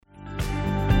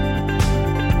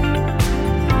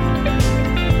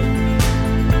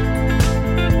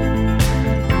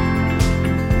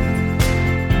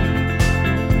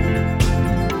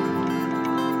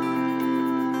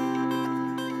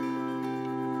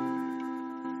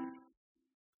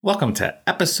Welcome to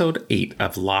episode 8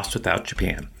 of Lost Without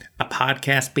Japan, a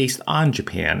podcast based on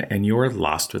Japan and your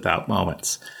Lost Without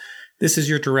moments. This is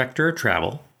your director of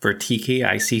travel for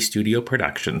TKIC Studio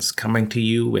Productions, coming to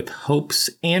you with hopes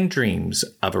and dreams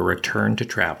of a return to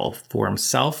travel for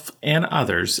himself and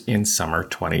others in summer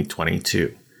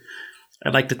 2022.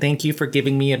 I'd like to thank you for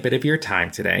giving me a bit of your time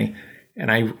today,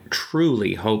 and I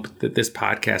truly hope that this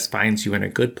podcast finds you in a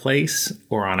good place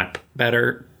or on a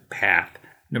better path,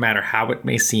 no matter how it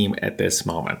may seem at this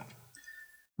moment.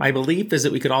 My belief is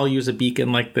that we could all use a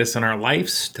beacon like this in our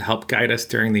lives to help guide us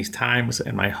during these times,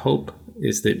 and my hope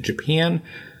is that Japan,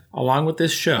 along with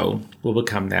this show, will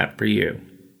become that for you.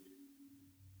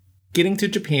 Getting to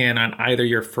Japan on either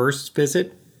your first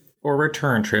visit or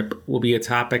return trip will be a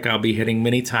topic I'll be hitting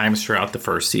many times throughout the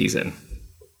first season.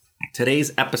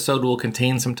 Today's episode will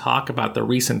contain some talk about the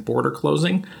recent border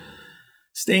closing,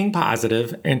 staying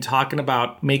positive, and talking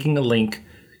about making a link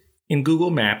in Google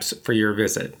Maps for your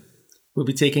visit. We'll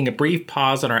be taking a brief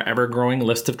pause on our ever-growing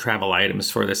list of travel items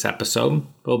for this episode.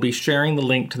 We'll be sharing the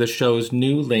link to the show's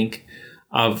new link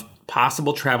of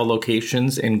possible travel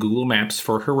locations in Google Maps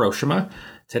for Hiroshima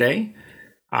today.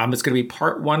 It's going to be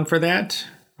part 1 for that.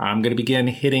 I'm going to begin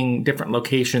hitting different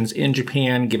locations in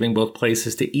Japan, giving both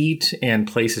places to eat and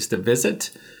places to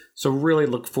visit. So really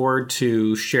look forward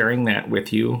to sharing that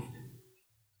with you.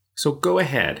 So go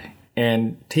ahead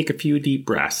and take a few deep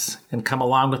breaths and come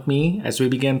along with me as we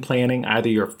begin planning either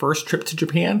your first trip to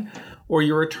Japan or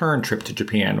your return trip to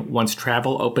Japan once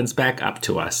travel opens back up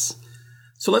to us.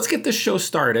 So let's get this show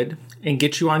started and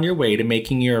get you on your way to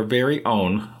making your very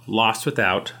own Lost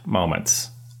Without moments.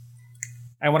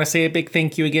 I want to say a big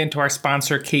thank you again to our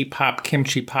sponsor, K-Pop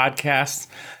Kimchi Podcast.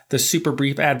 The super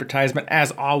brief advertisement,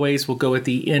 as always, will go at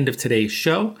the end of today's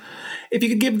show. If you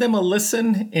could give them a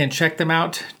listen and check them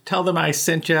out, tell them I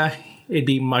sent you, it'd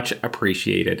be much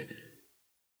appreciated.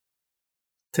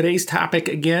 Today's topic,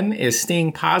 again, is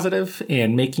staying positive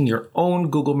and making your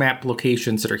own Google Map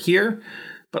locations that are here.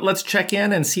 But let's check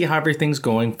in and see how everything's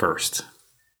going first.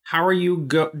 How are you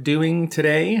doing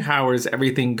today? How is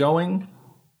everything going?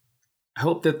 I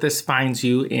hope that this finds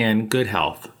you in good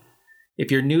health.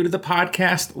 If you're new to the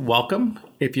podcast, welcome.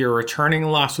 If you're a returning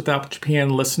Lost Without Japan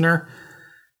listener,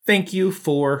 thank you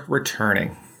for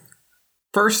returning.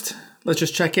 First, let's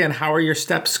just check in. How are your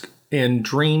steps in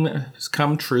Dreams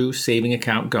Come True saving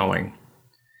account going?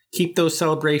 Keep those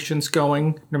celebrations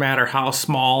going, no matter how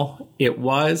small it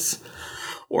was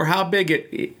or how big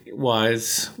it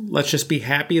was. Let's just be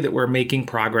happy that we're making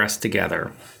progress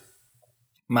together.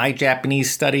 My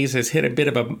Japanese studies has hit a bit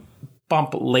of a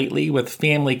bump lately with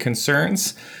family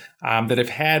concerns that have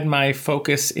had my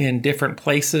focus in different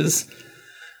places.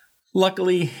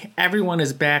 Luckily, everyone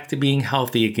is back to being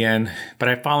healthy again, but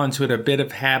I fall into a bit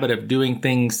of habit of doing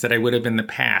things that I would have in the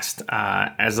past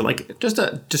as just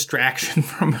a distraction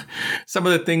from some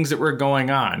of the things that were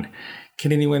going on.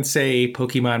 Can anyone say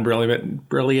Pokemon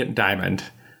Brilliant Diamond?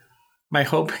 My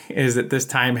hope is that this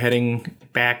time heading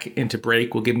back into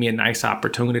break will give me a nice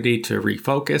opportunity to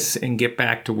refocus and get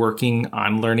back to working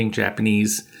on learning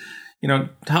Japanese, to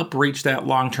help reach that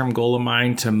long-term goal of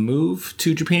mine to move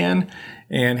to Japan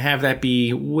and have that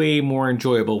be way more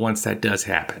enjoyable once that does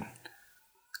happen.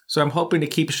 So I'm hoping to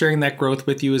keep sharing that growth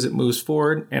with you as it moves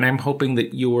forward, and I'm hoping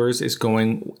that yours is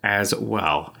going as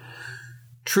well.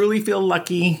 Truly feel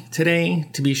lucky today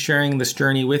to be sharing this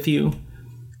journey with you,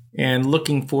 and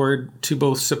looking forward to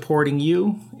both supporting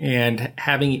you and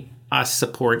having us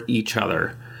support each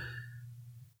other.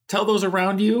 Tell those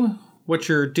around you what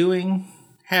you're doing.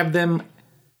 Have them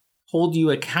hold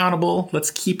you accountable.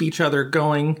 Let's keep each other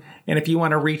going. And if you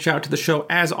want to reach out to the show,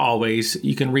 as always,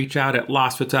 you can reach out at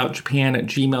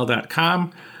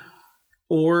lostwithoutjapan@gmail.com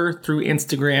or through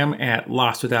Instagram at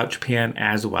lostwithoutjapan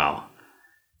as well.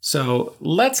 So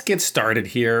let's get started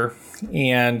here.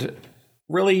 And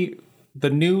really, the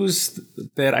news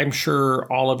that I'm sure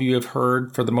all of you have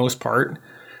heard for the most part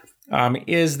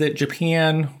is that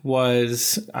Japan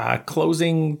was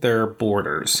closing their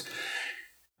borders.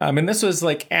 And this was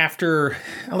after,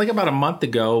 about a month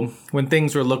ago, when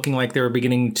things were looking like they were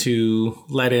beginning to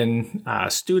let in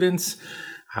students,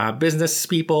 business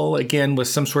people, again, with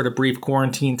some sort of brief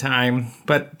quarantine time.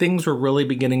 But things were really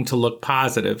beginning to look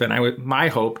positive. And my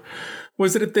hope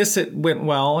was that if this went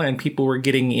well and people were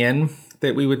getting in,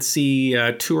 that we would see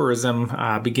tourism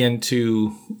begin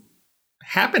to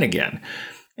happen again.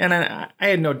 And I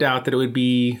had no doubt that it would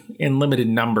be in limited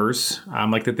numbers,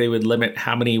 that they would limit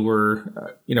how many were,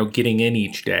 getting in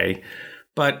each day.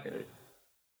 But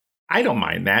I don't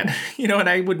mind that, and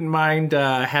I wouldn't mind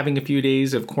having a few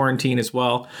days of quarantine as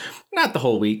well. Not the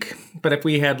whole week, but if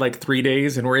we had like 3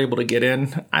 days and we're able to get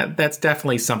in, that's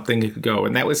definitely something that could go.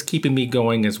 And that was keeping me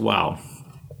going as well.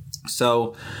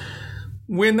 So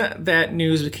when that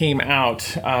news came out,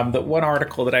 the one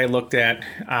article that I looked at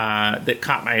that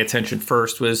caught my attention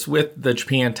first was with the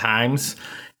Japan Times.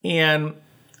 And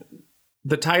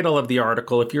the title of the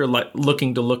article, if you're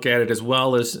looking to look at it as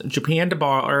well, is Japan to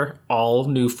bar all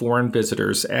new foreign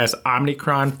visitors as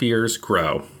Omicron fears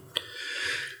grow.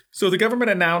 So the government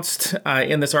announced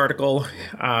in this article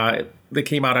that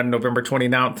came out on November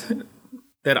 29th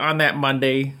that on that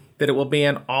Monday that it will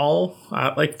ban all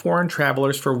foreign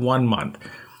travelers for 1 month,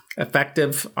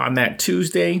 effective on that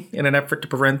Tuesday in an effort to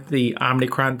prevent the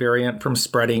Omicron variant from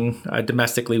spreading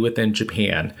domestically within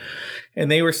Japan. And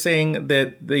they were saying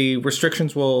that the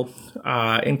restrictions will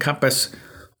encompass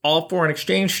all foreign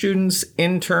exchange students,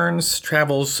 interns,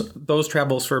 those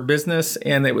travels for business,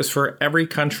 and it was for every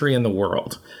country in the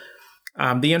world.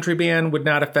 The entry ban would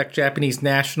not affect Japanese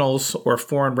nationals or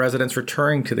foreign residents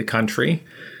returning to the country,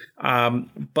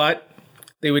 but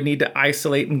they would need to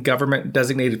isolate in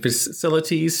government-designated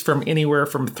facilities from anywhere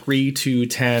from 3 to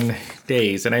 10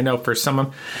 days. And I know for some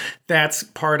of that's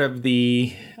part of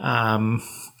the,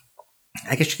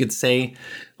 I guess you could say,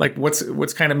 like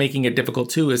what's kind of making it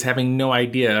difficult too is having no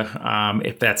idea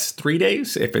if that's 3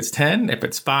 days, if it's 10, if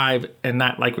it's 5, and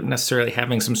not like necessarily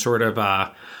having some sort of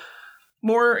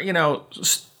more,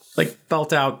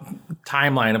 felt out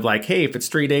timeline of like, hey, if it's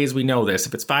 3 days, we know this.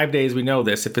 If it's 5 days, we know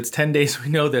this. If it's 10 days, we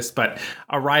know this. But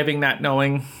arriving not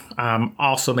knowing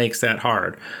also makes that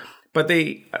hard. But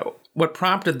what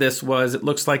prompted this was it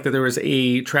looks like that there was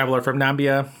a traveler from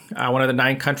Namibia, one of the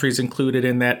 9 countries included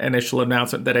in that initial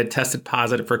announcement, that had tested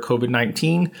positive for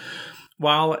COVID-19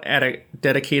 while at a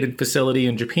dedicated facility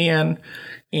in Japan.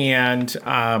 And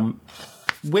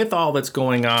with all that's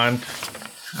going on,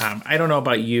 I don't know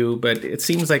about you, but it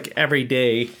seems like every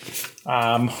day,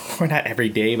 or not every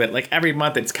day, but like every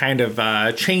month it's kind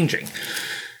of changing.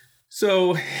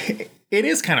 So it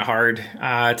is kind of hard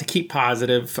to keep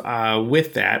positive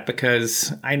with that,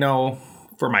 because I know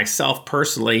for myself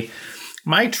personally,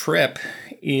 my trip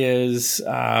is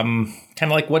kind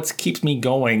of like what keeps me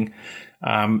going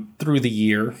through the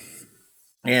year.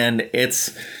 And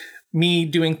it's me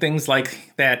doing things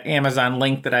like that Amazon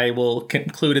link that I will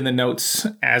include in the notes,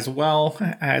 as well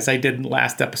as I did in the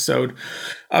last episode,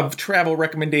 of travel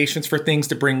recommendations for things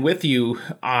to bring with you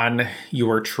on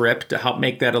your trip to help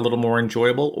make that a little more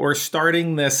enjoyable, or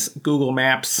starting this Google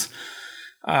Maps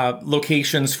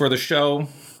locations for the show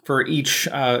for each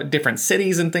different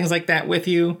cities and things like that with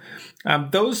you.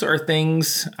 Those are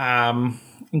things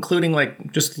including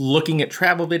like just looking at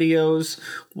travel videos,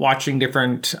 watching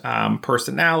different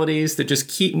personalities that just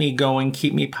keep me going,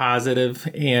 keep me positive.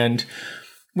 And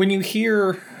when you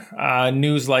hear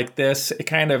news like this, it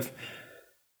kind of,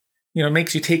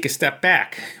 makes you take a step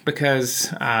back,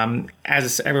 because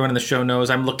as everyone in the show knows,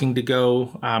 I'm looking to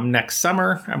go next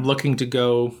summer. I'm looking to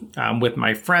go with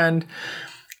my friend.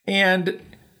 And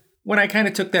when I kind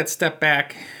of took that step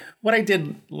back, what I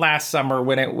did last summer,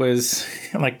 when it was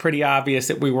like pretty obvious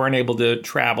that we weren't able to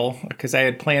travel, because I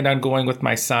had planned on going with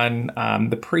my son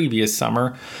the previous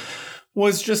summer,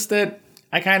 was just that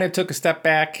I kind of took a step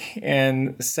back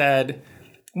and said,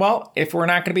 well, if we're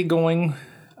not going to be going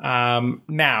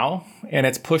now, and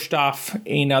it's pushed off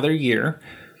another year,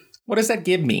 what does that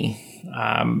give me?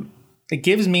 It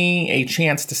gives me a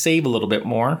chance to save a little bit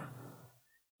more.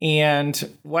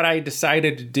 And what I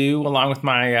decided to do, along with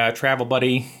my travel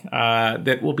buddy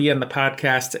that will be in the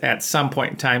podcast at some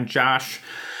point in time, Josh,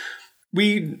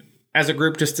 we as a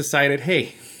group just decided,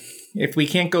 hey, if we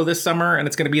can't go this summer and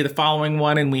it's going to be the following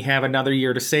one and we have another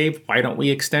year to save, why don't we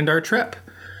extend our trip?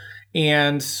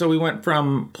 And so we went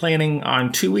from planning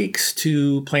on 2 weeks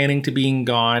to planning to being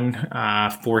gone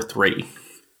for 3.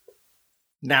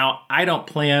 Now, I don't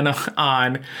plan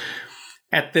on,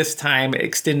 at this time,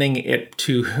 extending it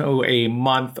to a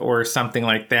month or something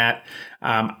like that.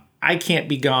 I can't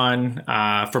be gone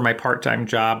for my part-time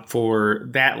job for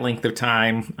that length of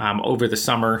time over the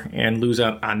summer and lose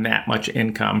out on that much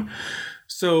income.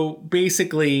 So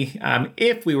basically,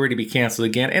 if we were to be canceled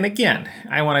again, and again,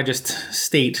 I want to just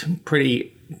state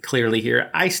pretty clearly here,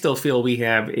 I still feel we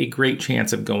have a great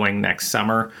chance of going next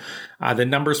summer. The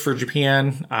numbers for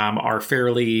Japan are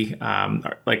fairly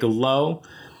low.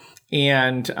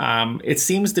 And it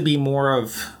seems to be more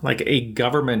of like a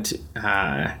government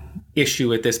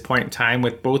issue at this point in time,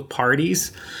 with both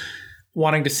parties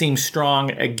wanting to seem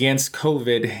strong against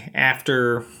COVID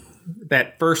after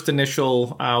that first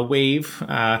initial wave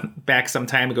back some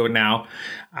time ago now,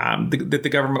 that the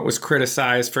government was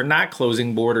criticized for not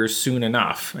closing borders soon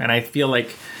enough. And I feel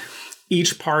like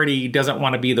each party doesn't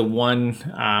want to be the one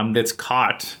that's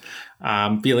caught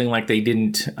feeling like they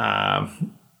didn't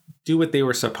do what they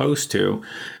were supposed to.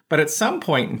 But at some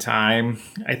point in time,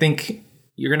 I think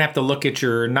you're going to have to look at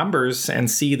your numbers and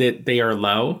see that they are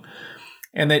low.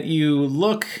 And that you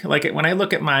look, like when I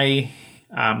look at my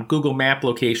Google Map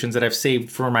locations that I've saved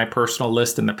for my personal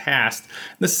list in the past,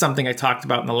 this is something I talked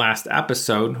about in the last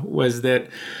episode, was that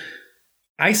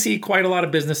I see quite a lot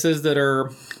of businesses that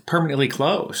are permanently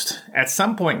closed. At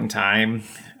some point in time,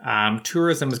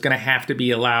 tourism is going to have to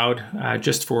be allowed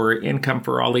just for income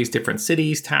for all these different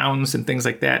cities, towns, and things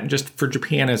like that, and just for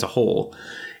Japan as a whole.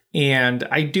 And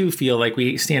I do feel like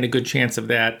we stand a good chance of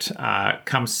that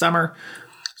come summer.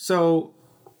 So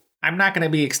I'm not going to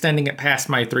be extending it past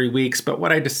my 3 weeks, but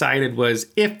what I decided was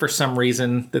if for some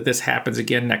reason that this happens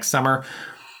again next summer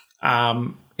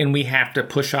and we have to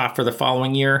push off for the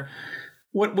following year,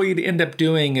 what we'd end up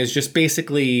doing is just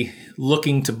basically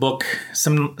looking to book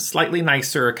some slightly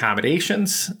nicer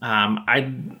accommodations.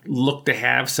 I'd look to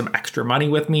have some extra money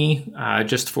with me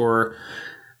just for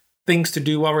things to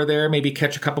do while we're there, maybe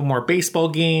catch a couple more baseball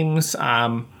games,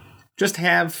 just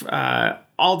have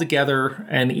altogether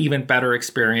an even better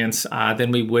experience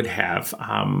than we would have,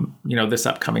 this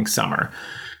upcoming summer.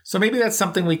 So maybe that's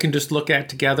something we can just look at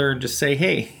together and just say,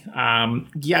 hey,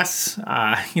 yes,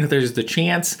 there's the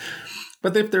chance.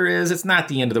 But if there is, it's not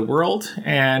the end of the world.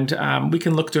 And we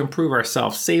can look to improve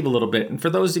ourselves, save a little bit. And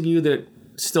for those of you that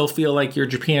still feel like your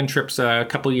Japan trip's a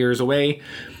couple years away,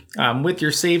 with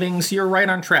your savings, you're right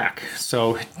on track.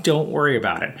 So don't worry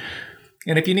about it.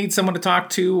 And if you need someone to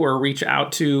talk to or reach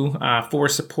out to for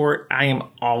support, I am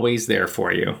always there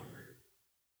for you.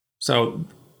 So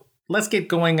let's get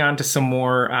going on to some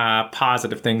more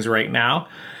positive things right now.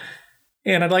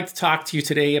 And I'd like to talk to you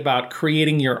today about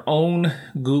creating your own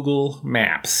Google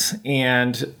Maps.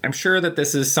 And I'm sure that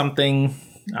this is something,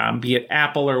 be it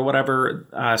Apple or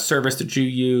whatever service that you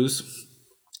use,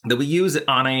 that we use it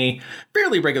on a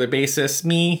fairly regular basis.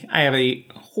 Me, I have a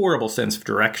horrible sense of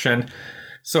direction.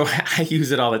 So I use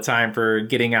it all the time for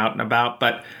getting out and about,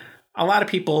 but a lot of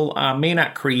people may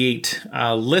not create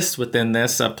a list within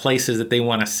this of places that they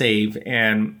want to save.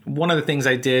 And one of the things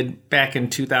I did back in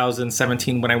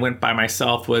 2017 when I went by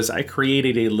myself was I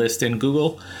created a list in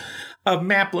Google of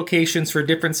map locations for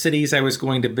different cities I was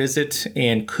going to visit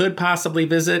and could possibly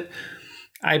visit.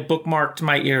 I bookmarked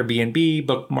my Airbnb,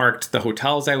 bookmarked the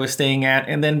hotels I was staying at,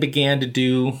 and then began to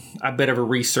do a bit of a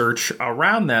research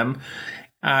around them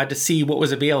to see what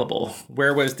was available.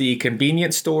 Where was the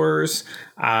convenience stores?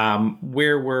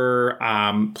 Where were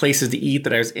places to eat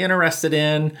that I was interested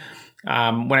in?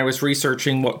 When I was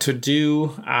researching what to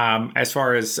do as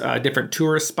far as different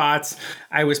tourist spots,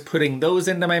 I was putting those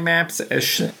into my maps.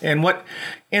 And what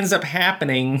ends up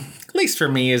happening, at least for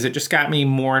me, is it just got me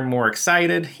more and more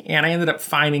excited. And I ended up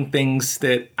finding things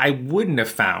that I wouldn't have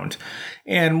found.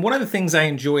 And one of the things I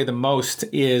enjoy the most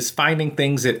is finding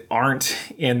things that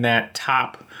aren't in that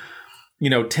top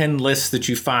 10 lists that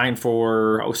you find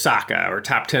for Osaka or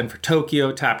top 10 for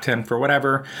Tokyo, top 10 for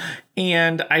whatever.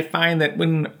 And I find that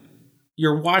when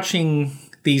you're watching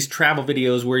these travel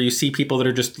videos where you see people that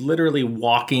are just literally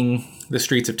walking the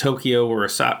streets of Tokyo or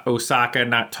Osaka,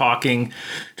 not talking,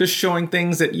 just showing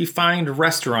things, that you find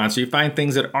restaurants, you find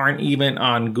things that aren't even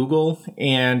on Google,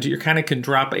 and you kind of can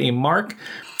drop a mark,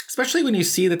 especially when you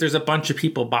see that there's a bunch of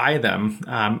people by them.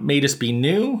 May just be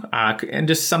new and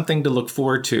just something to look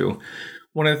forward to.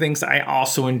 One of the things I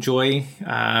also enjoy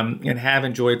and have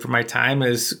enjoyed for my time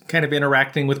is kind of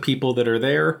interacting with people that are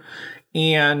there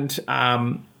and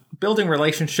building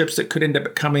relationships that could end up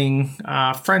becoming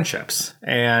friendships.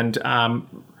 And,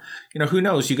 who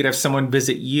knows, you could have someone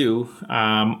visit you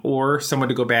or someone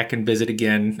to go back and visit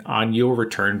again on your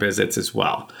return visits as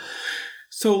well.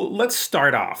 So let's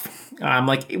start off.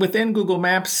 Within Google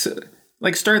Maps,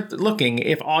 start looking.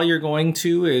 If all you're going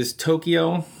to is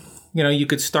Tokyo, you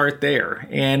could start there.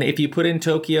 And if you put in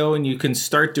Tokyo and you can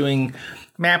start doing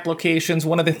map locations,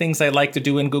 one of the things I like to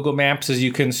do in Google Maps is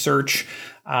you can search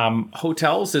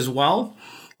hotels as well,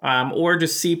 or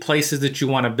just see places that you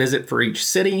want to visit for each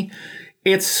city.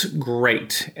 It's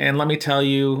great. And let me tell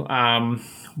you,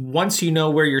 once you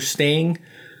know where you're staying,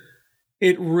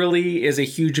 it really is a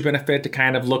huge benefit to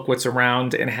kind of look what's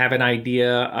around and have an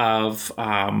idea of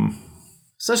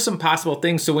some possible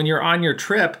things. So when you're on your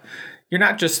trip, you're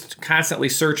not just constantly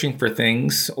searching for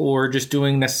things or just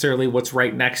doing necessarily what's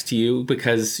right next to you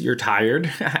because you're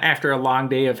tired after a long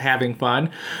day of having fun.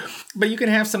 But you can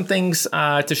have some things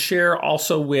to share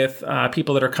also with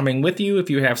people that are coming with you. If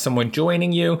you have someone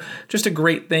joining you, just a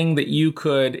great thing that you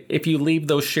could, if you leave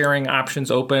those sharing options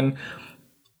open,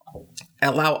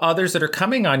 allow others that are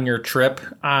coming on your trip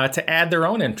to add their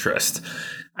own interest.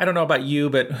 I don't know about you,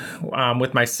 but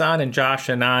with my son and Josh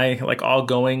and I, like all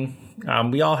going,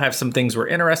 we all have some things we're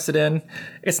interested in.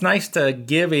 It's nice to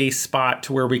give a spot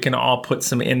to where we can all put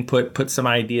some input, put some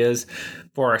ideas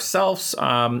for ourselves,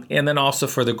 and then also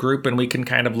for the group. And we can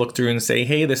kind of look through and say,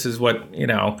 hey, this is what,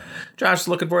 Josh's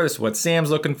looking for. This is what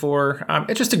Sam's looking for.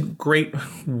 It's just a great,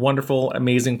 wonderful,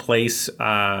 amazing place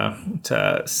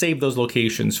to save those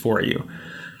locations for you.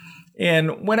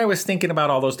 And when I was thinking about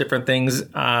all those different things,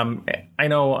 I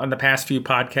know on the past few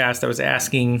podcasts, I was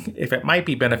asking if it might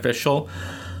be beneficial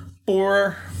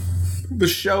for the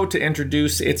show to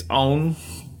introduce its own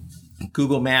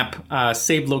Google Map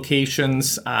saved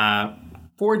locations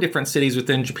for different cities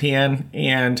within Japan.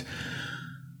 And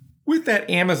with that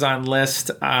Amazon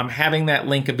list, having that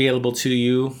link available to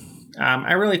you,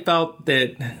 I really felt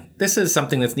that this is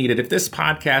something that's needed. If this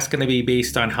podcast is going to be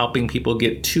based on helping people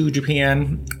get to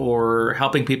Japan or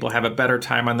helping people have a better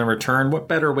time on the return, what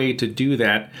better way to do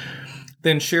that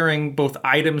than sharing both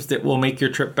items that will make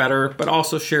your trip better, but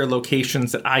also share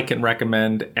locations that I can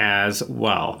recommend as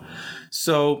well.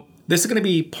 So this is going to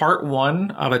be part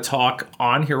one of a talk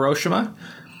on Hiroshima.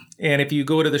 And if you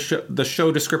go to the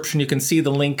show description, you can see the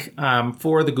link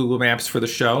for the Google Maps for the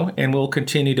show, and we'll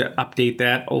continue to update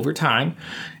that over time.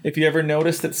 If you ever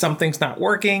notice that something's not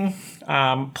working,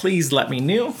 please let me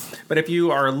know. But if you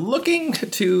are looking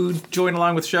to join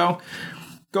along with the show,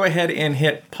 go ahead and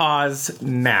hit pause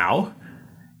now.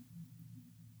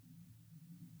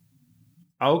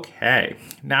 Okay,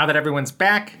 now that everyone's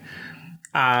back,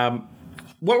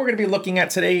 what we're going to be looking at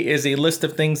today is a list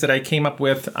of things that I came up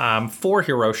with for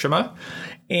Hiroshima.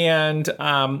 And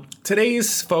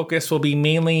today's focus will be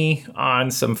mainly on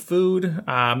some food.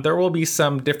 There will be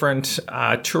some different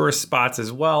tourist spots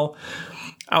as well.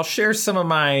 I'll share some of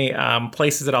my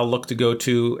places that I'll look to go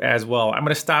to as well. I'm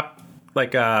going to stop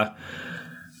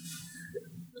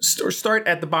start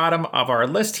at the bottom of our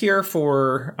list here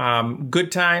for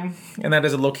Good Time, and that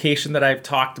is a location that I've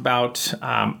talked about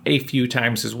a few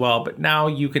times as well, but now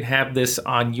you can have this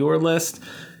on your list.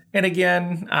 And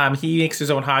again, he makes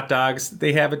his own hot dogs.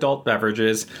 They have adult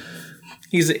beverages.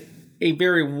 He's a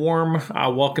very warm,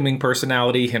 welcoming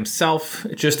personality himself.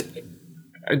 It's just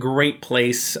a great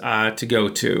place to go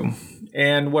to.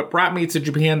 And what brought me to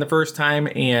Japan the first time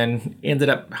and ended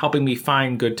up helping me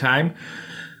find Good Time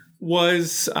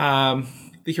was the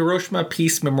Hiroshima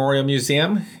Peace Memorial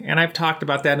Museum. And I've talked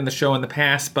about that in the show in the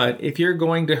past, but if you're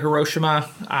going to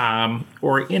Hiroshima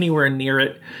or anywhere near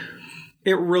it,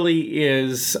 it really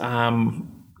is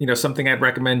something I'd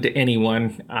recommend to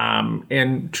anyone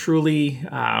and truly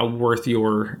worth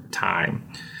your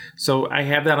time. So I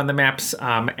have that on the maps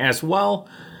as well.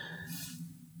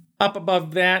 Up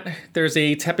above that, there's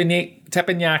a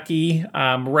teppanyaki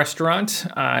restaurant.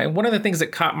 And one of the things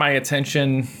that caught my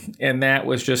attention in that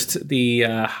was just the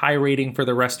high rating for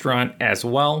the restaurant as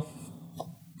well.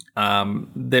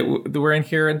 That were in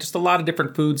here, and just a lot of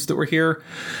different foods that were here.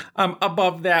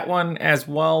 Above that one as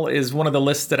well is one of the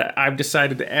lists that I've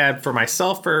decided to add for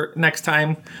myself for next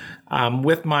time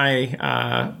with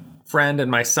my friend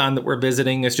and my son that we're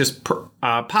visiting. Is just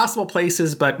possible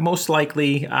places, but most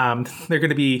likely they're going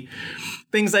to be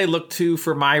things I look to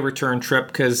for my return trip,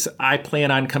 because I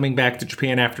plan on coming back to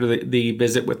Japan after the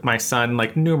visit with my son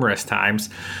like numerous times.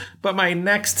 But my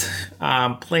next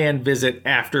planned visit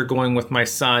after going with my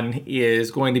son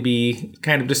is going to be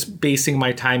kind of just basing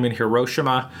my time in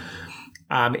Hiroshima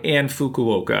and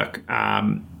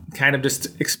Fukuoka. Kind of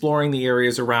just exploring the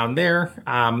areas around there.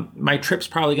 My trip's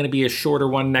probably going to be a shorter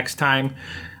one next time,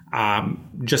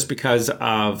 just because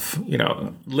of,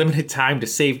 limited time to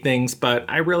save things. But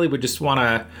I really would just want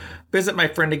to visit my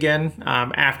friend again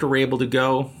after we're able to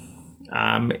go.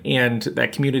 And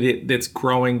that community that's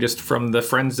growing just from the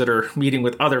friends that are meeting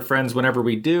with other friends whenever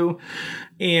we do.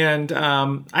 And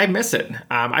I miss it.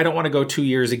 I don't want to go 2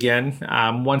 years again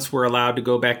once we're allowed to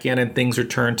go back in and things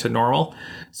return to normal.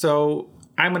 So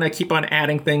I'm going to keep on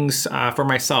adding things for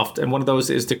myself. And one of those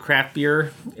is the craft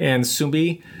beer and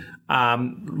Sumbi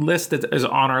list that is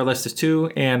on our list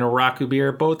too. And Raku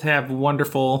beer both have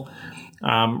wonderful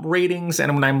ratings.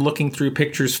 And when I'm looking through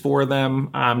pictures for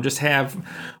them, just have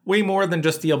way more than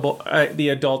just the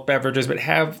adult beverages, but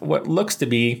have what looks to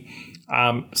be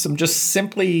some just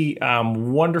simply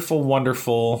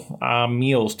wonderful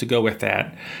meals to go with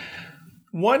that.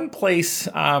 One place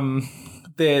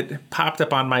that popped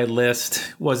up on my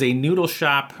list was a noodle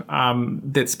shop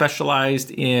that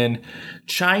specialized in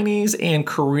Chinese and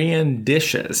Korean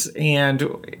dishes.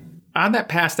 And on that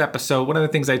past episode, one of the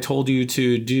things I told you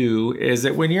to do is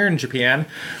that when you're in Japan,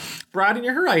 broaden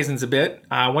your horizons a bit.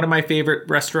 One of my favorite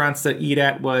restaurants to eat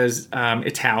at was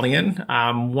Italian.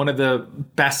 One of the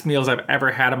best meals I've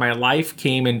ever had in my life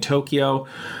came in Tokyo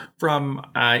from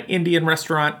an Indian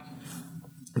restaurant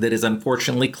that is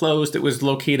unfortunately closed. It was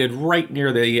located right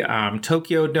near the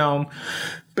Tokyo Dome.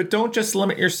 But don't just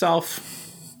limit yourself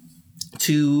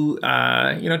to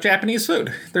Japanese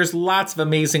food. There's lots of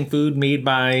amazing food made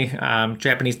by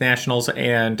Japanese nationals,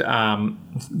 and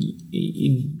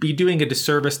you'd be doing a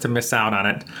disservice to miss out on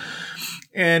it.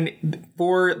 And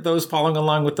for those following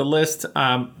along with the list,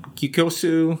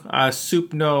 Kikosu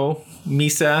Soup no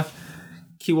Misa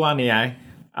Kiwaniai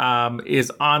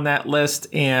is on that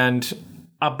list, and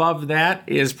above that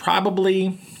is probably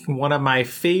one of my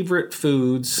favorite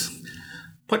foods.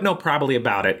 Put no probably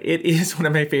about it. It is one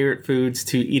of my favorite foods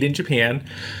to eat in Japan,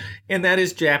 and that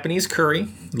is Japanese curry.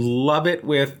 Love it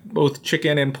with both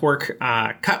chicken and pork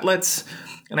cutlets.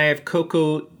 And I have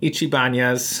Koko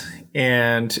Ichibanyas,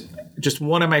 and just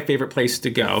one of my favorite places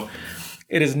to go.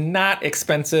 It is not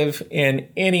expensive in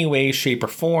any way, shape, or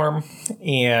form,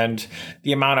 and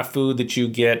the amount of food that you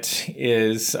get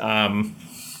is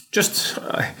just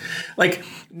like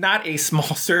not a small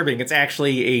serving. It's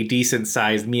actually a decent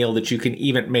sized meal that you can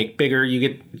even make bigger.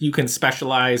 You can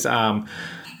specialize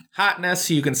hotness.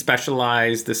 You can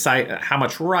specialize the size, how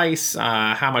much rice,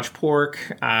 how much pork.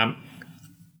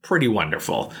 Pretty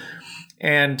wonderful.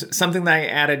 And something that I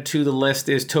added to the list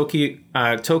is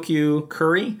Tokyo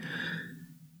curry.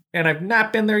 And I've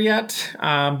not been there yet,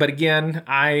 but again,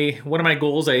 one of my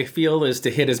goals I feel is to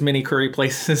hit as many curry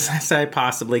places as I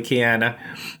possibly can.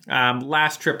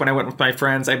 Last trip when I went with my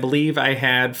friends, I believe I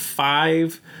had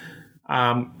 5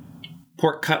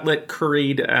 pork cutlet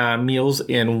curried meals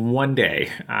in one day.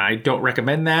 I don't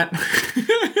recommend that,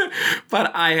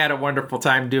 but I had a wonderful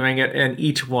time doing it, and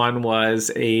each one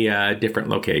was a different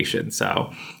location.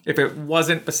 So if it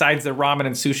wasn't, besides the ramen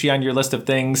and sushi on your list of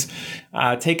things,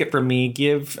 take it from me.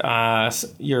 Give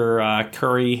your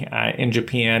curry in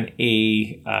Japan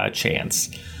a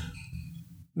chance.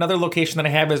 Another location that I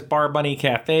have is Bar Bunny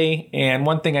Cafe, and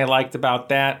one thing I liked about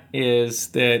that is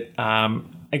that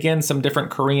again, some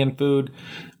different Korean food,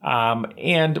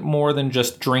 and more than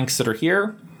just drinks that are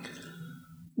here.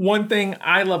 One thing,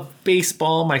 I love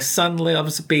baseball. My son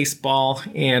loves baseball.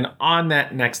 And on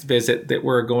that next visit that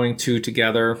we're going to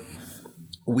together,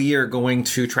 we are going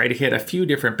to try to hit a few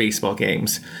different baseball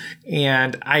games.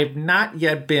 And I've not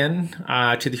yet been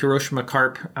to the Hiroshima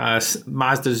Carp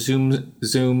Mazda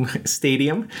Zoom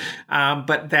Stadium,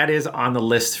 but that is on the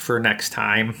list for next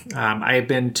time. I have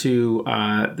been to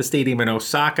the stadium in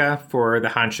Osaka for the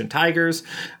Hanshin Tigers.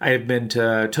 I have been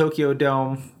to Tokyo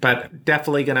Dome, but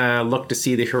definitely going to look to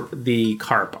see the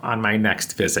Carp on my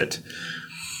next visit.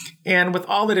 And with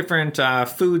all the different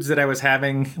foods that I was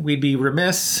having, we'd be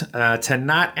remiss to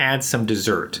not add some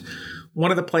dessert. One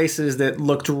of the places that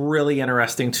looked really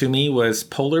interesting to me was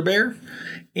Polar Bear,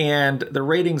 and the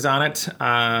ratings on it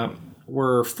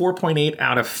were 4.8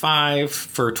 out of 5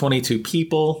 for 22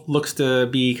 people. Looks to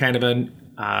be kind of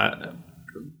a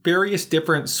various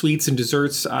different sweets and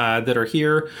desserts that are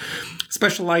here,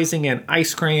 specializing in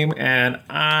ice cream, and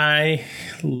I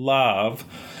love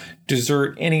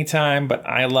dessert anytime, but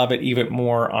I love it even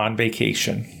more on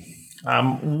vacation.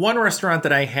 One restaurant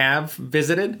that I have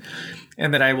visited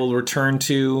and that I will return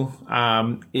to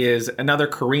is another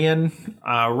Korean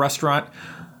restaurant,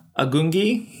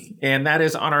 Agungi, and that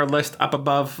is on our list up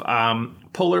above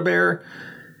Polar Bear.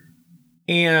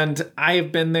 And I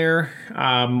have been there.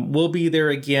 We'll be there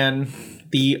again.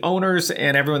 The owners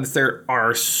and everyone that's there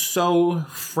are so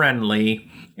friendly.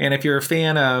 And if you're a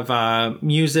fan of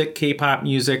music, K-pop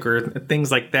music, or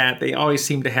things like that, they always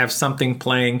seem to have something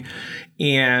playing.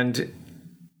 And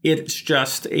it's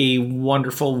just a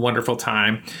wonderful, wonderful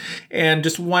time. And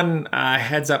just one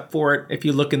heads up for it, if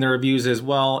you look in the reviews as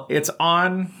well, it's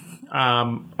on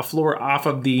a floor off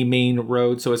of the main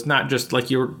road. So it's not just like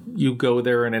you go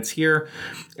there and it's here.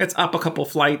 It's up a couple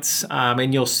flights,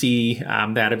 and you'll see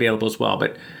that available as well.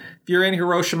 But if you're in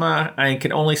Hiroshima, I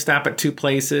can only stop at 2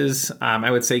 places.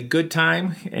 I would say Good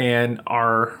Time and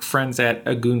our friends at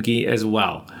Agungi as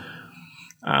well.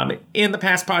 In the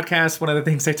past podcast, one of the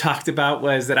things I talked about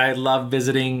was that I love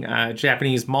visiting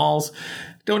Japanese malls.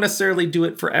 Don't necessarily do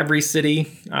it for every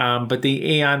city, but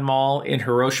the Aeon Mall in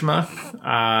Hiroshima,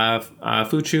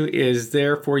 Fuchu, is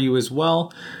there for you as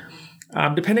well.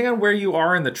 Depending on where you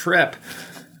are in the trip,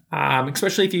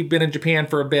 especially if you've been in Japan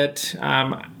for a bit.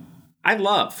 I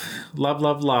love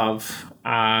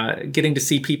getting to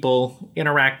see people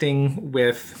interacting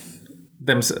with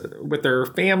with their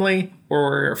family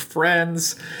or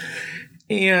friends,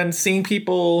 and seeing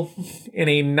people in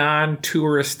a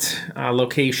non-tourist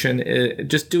location,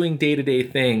 just doing day-to-day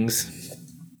things,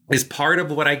 is part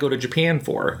of what I go to Japan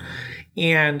for.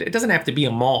 And it doesn't have to be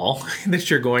a mall that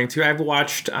you're going to. I've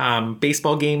watched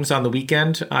baseball games on the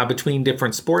weekend between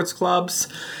different sports clubs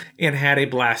and had a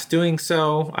blast doing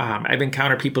so. I've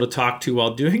encountered people to talk to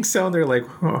while doing so, and they're like,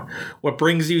 oh, what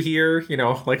brings you here? Kind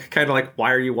of like,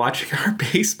 why are you watching our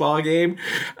baseball game?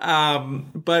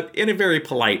 But in a very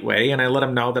polite way. And I let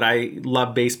them know that I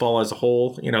love baseball as a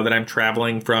whole, that I'm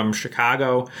traveling from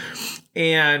Chicago.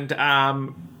 And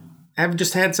I've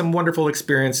just had some wonderful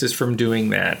experiences from doing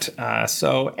that.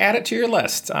 So add it to your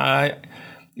list.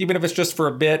 Even if it's just for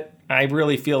a bit, I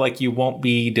really feel like you won't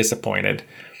be disappointed.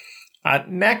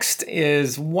 Next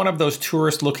is one of those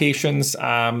tourist locations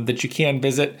that you can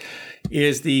visit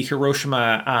is the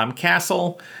Hiroshima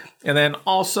Castle. And then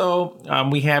also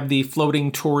we have the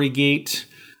floating Torii Gate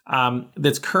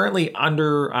that's currently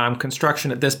under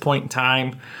construction at this point in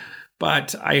time.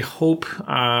 But I hope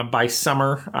by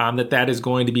summer that is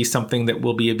going to be something that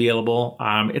will be available.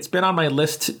 It's been on my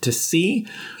list to see,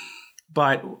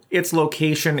 but its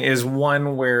location is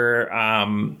one where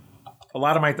a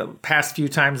lot of the past few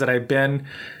times that I've been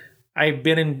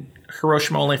in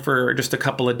Hiroshima only for just a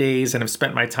couple of days, and have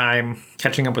spent my time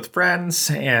catching up with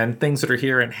friends and things that are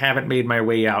here, and haven't made my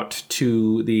way out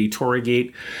to the Torii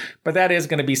Gate. But that is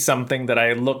going to be something that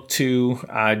I look to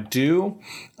do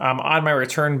on my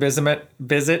return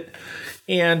visit.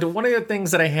 And one of the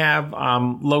things that I have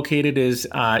located is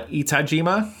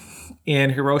Itajima in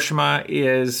Hiroshima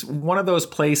is one of those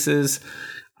places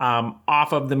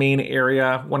off of the main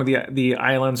area, one of the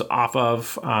islands off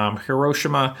of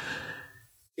Hiroshima.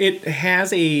 It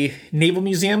has a naval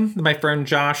museum that my friend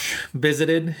Josh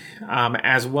visited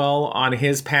as well on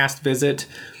his past visit.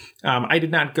 I did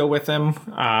not go with him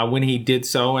when he did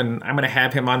so, and I'm going to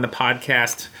have him on the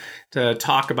podcast to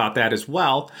talk about that as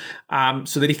well,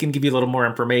 so that he can give you a little more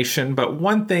information. But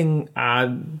one thing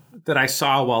that I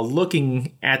saw while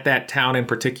looking at that town in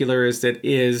particular is that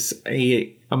is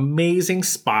a amazing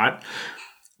spot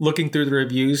looking through the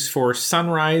reviews for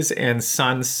sunrise and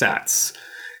sunsets.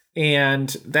 And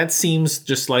that seems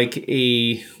just like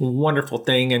a wonderful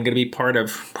thing, and going to be part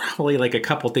of probably like a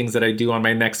couple things that I do on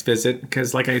my next visit.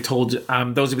 Because like I told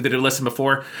those of you that have listened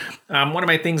before, one of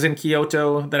my things in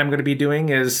Kyoto that I'm going to be doing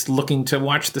is looking to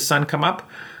watch the sun come up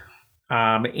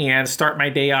and start my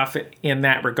day off in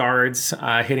that regards,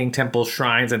 hitting temples,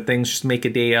 shrines, and things, just make a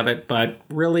day of it. But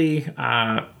really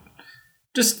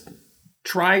just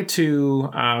try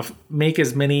to make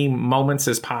as many moments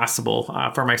as possible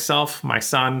for myself, my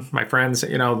son, my friends,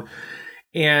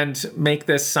 and make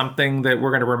this something that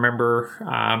we're going to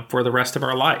remember for the rest of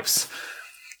our lives.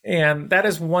 And that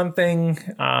is one thing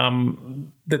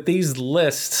that these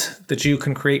lists that you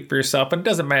can create for yourself, and it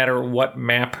doesn't matter what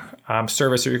map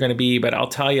service you're going to be, but I'll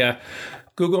tell you,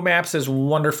 Google Maps is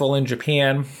wonderful in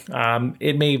Japan.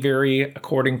 It may vary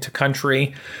according to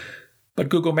country, but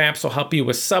Google Maps will help you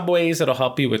with subways. It'll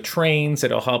help you with trains.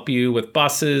 It'll help you with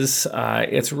buses.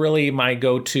 It's really my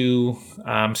go-to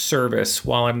service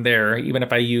while I'm there, even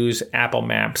if I use Apple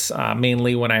Maps,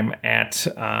 mainly when I'm at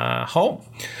home.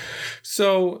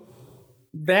 So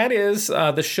that is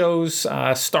the show's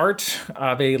start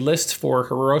of a list for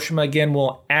Hiroshima. Again,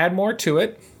 we'll add more to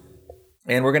it.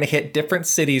 And we're going to hit different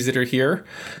cities that are here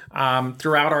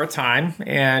throughout our time,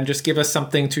 and just give us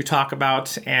something to talk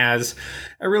about, as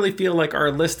I really feel like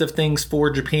our list of things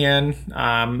for Japan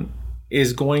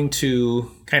is going to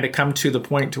kind of come to the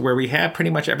point to where we have pretty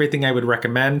much everything I would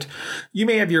recommend. You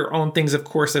may have your own things, of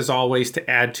course, as always, to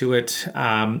add to it,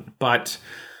 but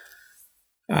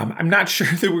I'm not sure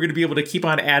that we're going to be able to keep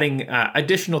on adding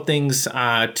additional things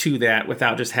to that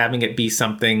without just having it be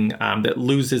something that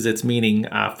loses its meaning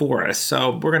for us.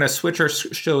 So we're going to switch our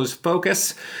show's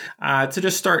focus to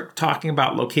just start talking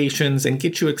about locations and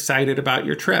get you excited about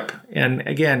your trip. And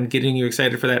again, getting you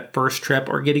excited for that first trip,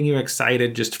 or getting you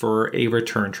excited just for a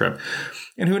return trip.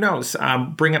 And who knows,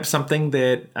 bring up something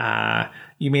that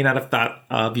you may not have thought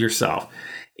of yourself.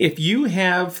 If you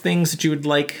have things that you would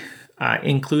like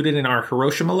included in our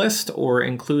Hiroshima list, or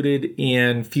included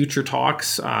in future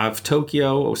talks of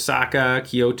Tokyo, Osaka,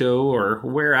 Kyoto, or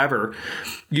wherever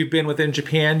you've been within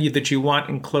Japan that you want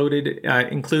included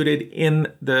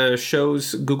in the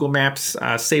show's Google Maps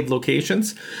saved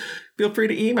locations, feel free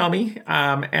to email me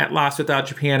at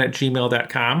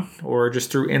lostwithoutjapan@gmail.com or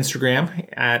just through Instagram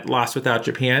at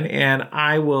lostwithoutjapan, and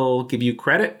I will give you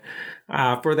credit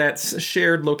for that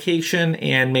shared location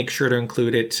and make sure to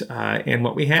include it in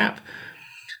what we have.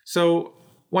 So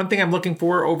one thing I'm looking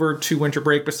for over to winter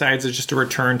break, besides is just a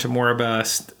return to more of a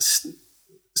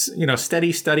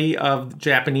steady study of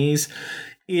Japanese,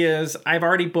 is I've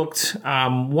already booked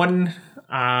one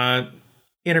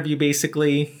interview,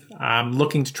 basically. I'm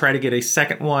looking to try to get a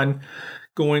second one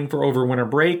going for over winter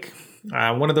break.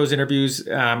 One of those interviews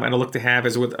I'm going to look to have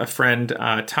is with a friend,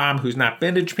 Tom, who's not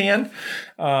been to Japan,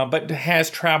 but has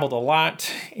traveled a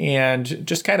lot and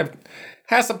just kind of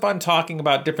has some fun talking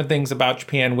about different things about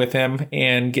Japan with him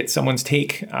and get someone's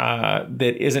take that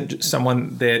isn't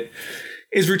someone that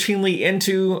is routinely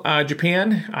into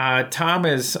Japan. Tom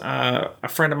is a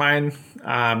friend of mine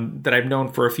that I've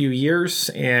known for a few years,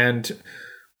 and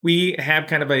we have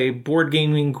kind of a board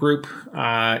gaming group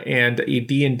and a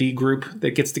D&D group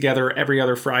that gets together every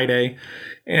other Friday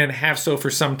and have so for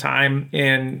some time.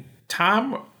 And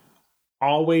Tom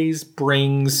always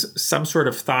brings some sort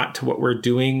of thought to what we're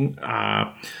doing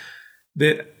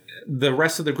that the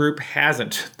rest of the group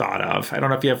hasn't thought of. I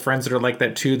don't know if you have friends that are like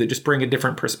that too, that just bring in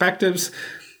different perspectives.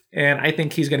 And I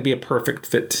think he's going to be a perfect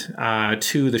fit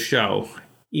to the show,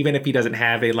 even if he doesn't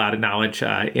have a lot of knowledge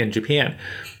in Japan.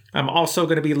 I'm also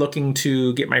going to be looking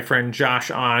to get my friend Josh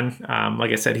on.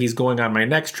 Like I said, he's going on my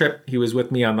next trip. He was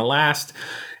with me on the last,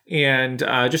 and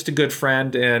just a good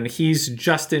friend. And he's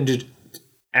just into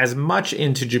as much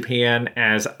into Japan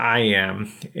as I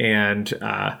am. And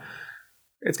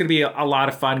it's going to be a lot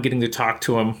of fun getting to talk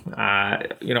to him,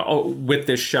 with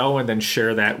this show and then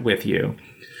share that with you.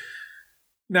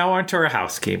 Now on to our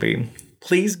housekeeping.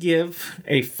 Please give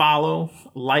a follow,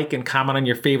 like, and comment on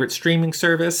your favorite streaming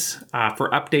service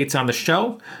for updates on the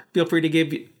show. Feel free to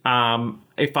give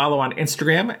a follow on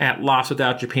Instagram at Lost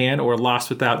Without Japan or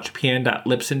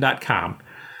lostwithoutjapan.libsyn.com.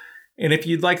 And if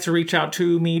you'd like to reach out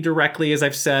to me directly, as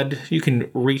I've said, you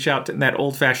can reach out in that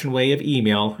old-fashioned way of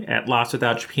email at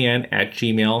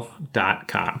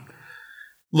lostwithoutjapan@gmail.com.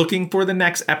 Looking for the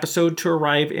next episode to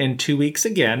arrive in 2 weeks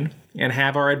again and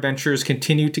have our adventures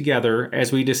continue together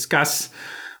as we discuss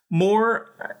more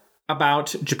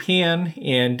about Japan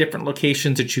and different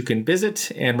locations that you can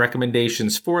visit and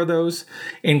recommendations for those.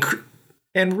 And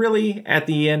really, at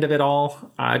the end of it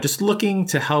all, just looking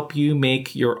to help you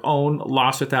make your own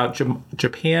Lost Without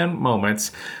Japan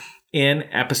moments in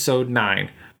episode 9.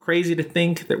 Crazy to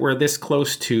think that we're this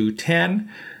close to 10.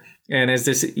 And as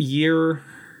this year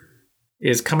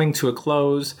is coming to a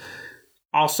close,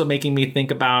 also making me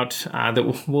think about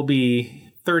that we'll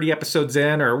be 30 episodes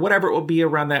in or whatever it will be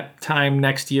around that time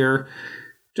next year.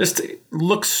 Just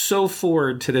look so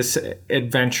forward to this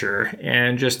adventure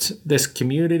and just this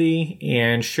community,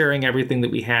 and sharing everything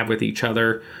that we have with each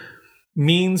other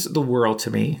means the world to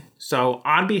me. So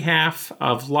on behalf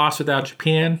of Lost Without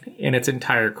Japan and its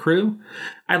entire crew,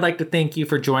 I'd like to thank you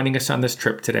for joining us on this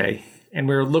trip today. And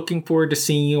we're looking forward to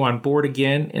seeing you on board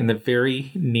again in the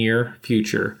very near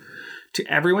future. To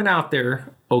everyone out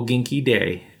there, Ogenki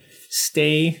Day.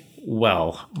 Stay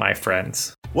well, my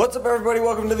friends. What's up, everybody?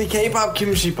 Welcome to the K-Pop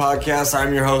Kimchi Podcast.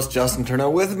 I'm your host, Justin Turneau,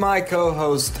 with my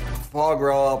co-host, Paul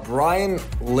Grohl, Brian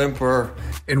Limper.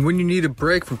 And when you need a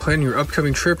break from planning your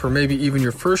upcoming trip or maybe even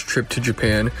your first trip to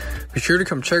Japan, be sure to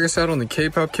come check us out on the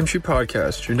K-Pop Kimchi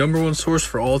Podcast, your number one source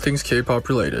for all things K-pop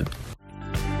related.